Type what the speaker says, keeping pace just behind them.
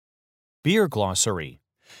Beer Glossary.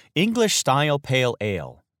 English Style Pale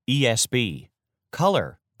Ale, ESB.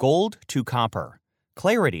 Color, gold to copper.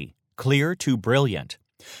 Clarity, clear to brilliant.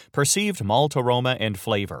 Perceived malt aroma and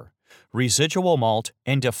flavor. Residual malt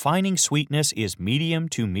and defining sweetness is medium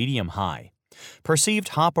to medium high. Perceived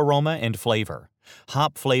hop aroma and flavor.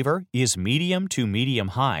 Hop flavor is medium to medium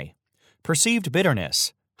high. Perceived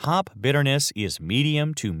bitterness. Hop bitterness is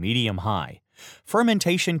medium to medium high.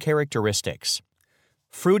 Fermentation characteristics.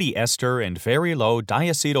 Fruity ester and very low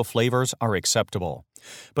diacetyl flavors are acceptable,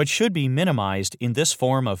 but should be minimized in this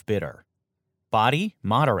form of bitter. Body,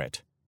 moderate.